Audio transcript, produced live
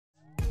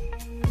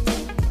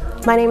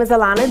My name is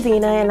Alana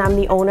Dina, and I'm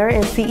the owner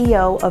and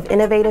CEO of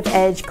Innovative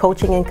Edge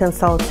Coaching and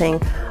Consulting,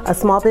 a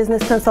small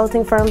business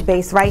consulting firm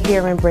based right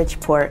here in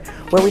Bridgeport,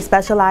 where we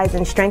specialize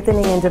in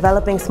strengthening and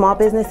developing small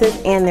businesses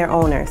and their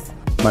owners.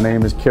 My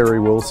name is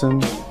Kerry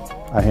Wilson.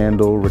 I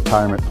handle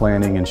retirement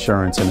planning,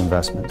 insurance, and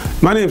investment.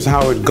 My name is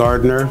Howard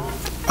Gardner.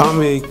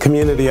 I'm a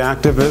community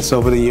activist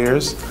over the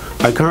years.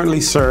 I currently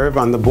serve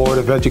on the Board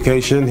of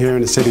Education here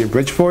in the city of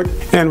Bridgeport,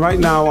 and right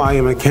now I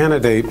am a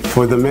candidate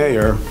for the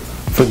mayor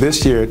for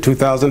this year,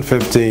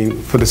 2015,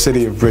 for the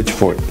city of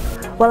Bridgeport.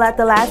 Well, at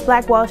the last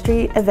Black Wall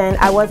Street event,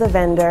 I was a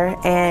vendor,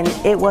 and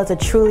it was a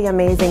truly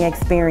amazing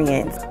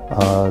experience.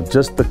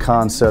 Just the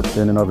concept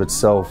in and of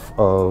itself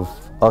of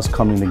us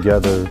coming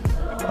together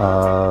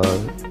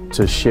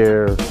to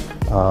share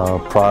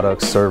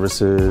products,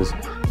 services,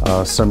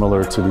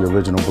 similar to the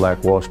original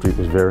Black Wall Street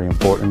was very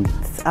important.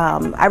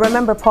 I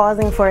remember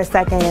pausing for a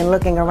second and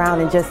looking around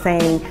and just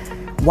saying,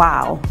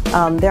 wow,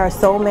 there are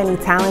so many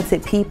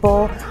talented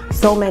people,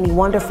 so many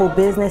wonderful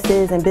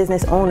businesses and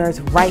business owners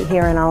right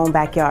here in our own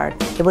backyard.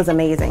 It was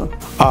amazing.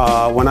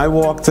 When I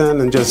walked in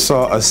and just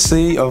saw a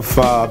sea of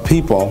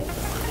people,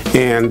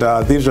 and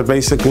these are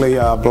basically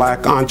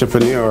black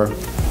entrepreneurs,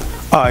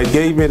 it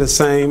gave me the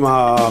same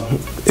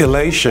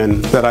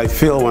elation that I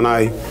feel when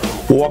I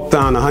walk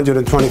down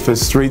 125th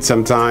Street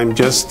sometime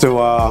just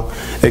to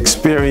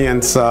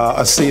experience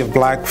a sea of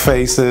black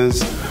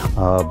faces.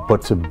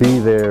 But to be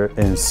there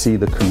and see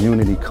the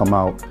community come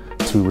out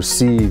to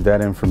receive that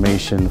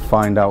information,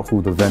 find out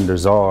who the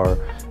vendors are,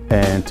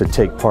 and to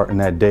take part in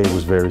that day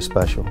was very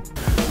special.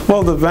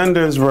 Well, the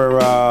vendors were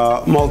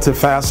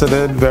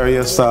multifaceted,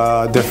 various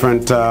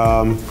different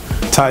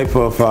type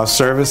of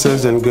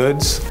services and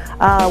goods.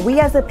 We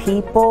as a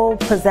people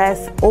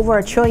possess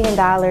over $1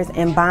 trillion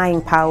in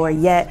buying power,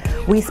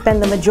 yet we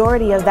spend the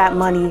majority of that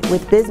money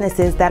with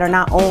businesses that are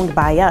not owned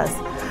by us.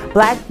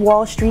 Black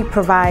Wall Street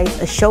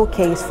provides a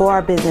showcase for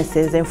our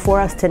businesses and for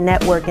us to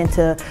network and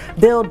to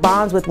build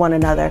bonds with one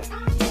another.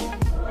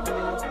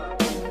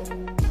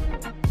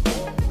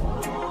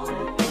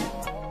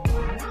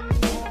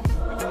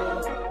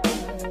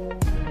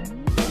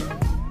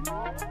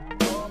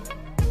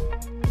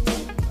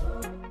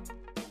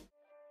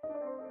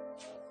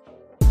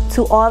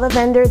 To all the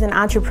vendors and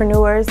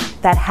entrepreneurs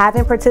that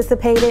haven't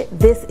participated,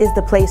 this is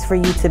the place for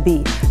you to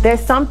be.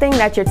 There's something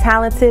that you're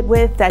talented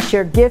with, that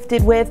you're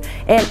gifted with,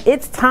 and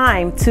it's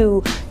time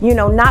to,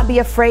 not be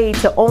afraid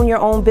to own your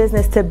own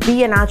business, to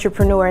be an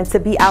entrepreneur and to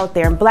be out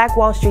there. And Black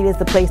Wall Street is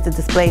the place to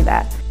display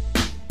that.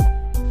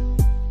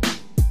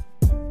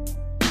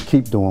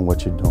 Keep doing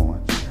what you're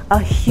doing. A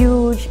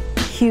huge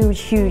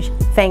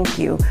thank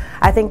you.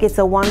 I think it's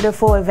a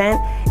wonderful event,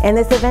 and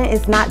this event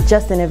is not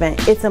just an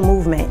event, it's a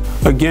movement.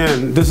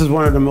 Again, this is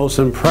one of the most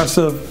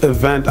impressive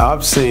events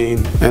I've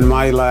seen in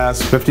my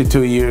last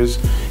 52 years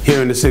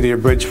here in the city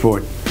of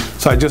Bridgeport.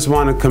 So I just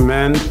want to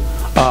commend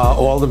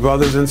all the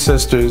brothers and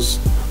sisters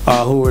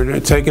who are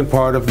taking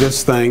part of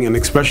this thing, and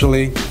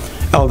especially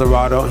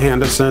Eldorado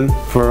Henderson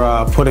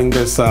for putting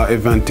this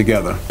event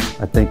together.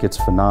 I think it's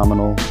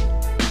phenomenal.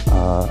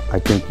 I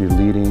think you're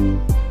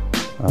leading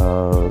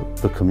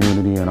the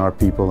community and our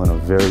people in a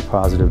very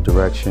positive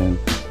direction,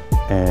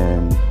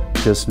 and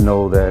just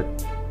know that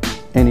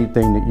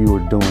anything that you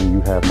are doing,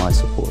 you have my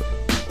support.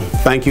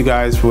 Thank you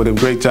guys for the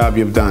great job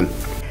you've done.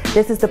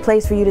 This is the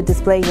place for you to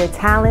display your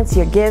talents,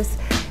 your gifts.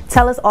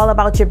 Tell us all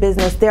about your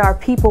business. There are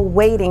people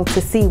waiting to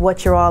see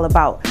what you're all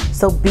about.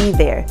 So be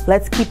there.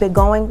 Let's keep it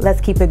going. Let's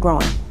keep it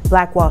growing.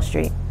 Black Wall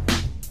Street.